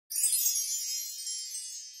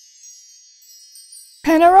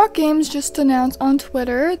Rock Games just announced on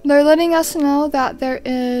Twitter, they're letting us know that there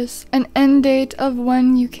is an end date of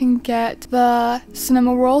when you can get the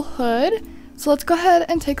Cinnamoroll hood. So let's go ahead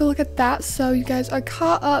and take a look at that so you guys are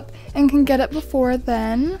caught up and can get it before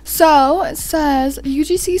then. So it says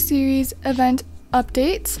UGC series event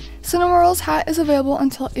updates. Cinnamoroll's hat is available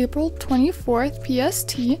until April 24th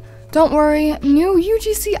PST. Don't worry, new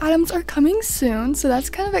UGC items are coming soon, so that's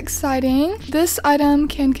kind of exciting. This item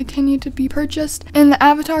can continue to be purchased in the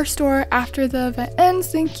avatar store after the event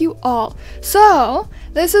ends. Thank you all. So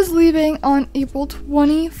this is leaving on April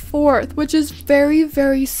 24th, which is very,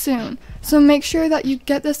 very soon. So make sure that you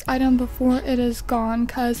get this item before it is gone,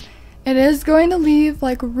 because it is going to leave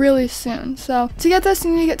like really soon. So to get this,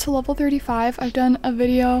 you need to get to level 35. I've done a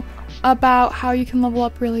video about how you can level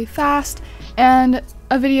up really fast, and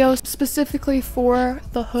a video specifically for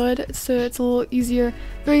the hood, so it's a little easier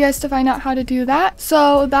for you guys to find out how to do that.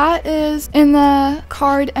 So that is in the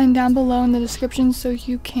card and down below in the description, so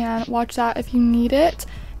you can watch that if you need it.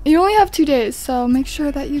 You only have 2 days, so make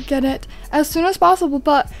sure that you get it as soon as possible.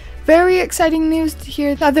 But very exciting news to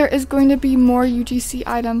hear that there is going to be more UGC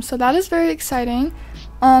items, so that is very exciting.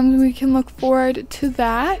 We can look forward to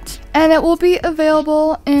that, and it will be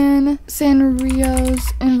available in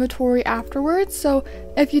Sanrio's inventory afterwards. So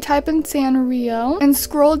if you type in Sanrio and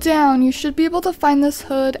scroll down, you should be able to find this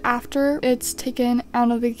hood after it's taken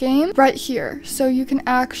out of the game right here. So you can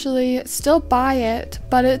actually still buy it,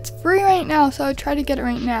 but it's free right now, so I would try to get it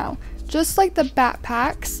right now. Just like the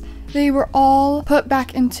backpacks, they were all put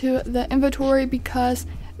back into the inventory because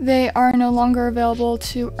they are no longer available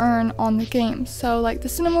to earn on the game. So like the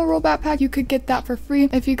Cinnamoroll backpack, you could get that for free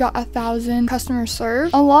if you got 1,000 customers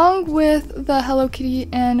served. Along with the Hello Kitty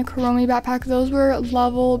and Kuromi backpack, those were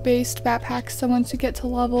level based backpacks. So once you get to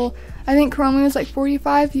level, I think Kuromi was like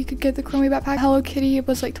 45, you could get the Kuromi backpack. Hello Kitty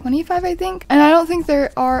was like 25, I think. And I don't think they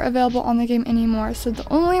are available on the game anymore. So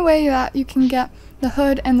the only way that you can get the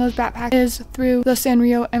hood and those backpacks is through the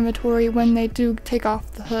Sanrio inventory when they do take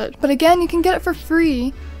off the hood. But again, you can get it for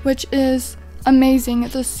free, which is amazing.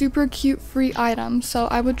 It's a super cute free item, so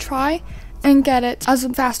I would try and get it as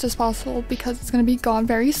fast as possible because it's going to be gone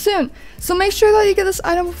very soon. So make sure that you get this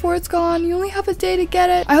item before it's gone. You only have a day to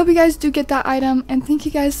get it. I hope you guys do get that item, and thank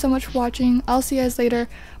you guys so much for watching. I'll see you guys later.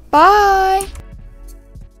 Bye!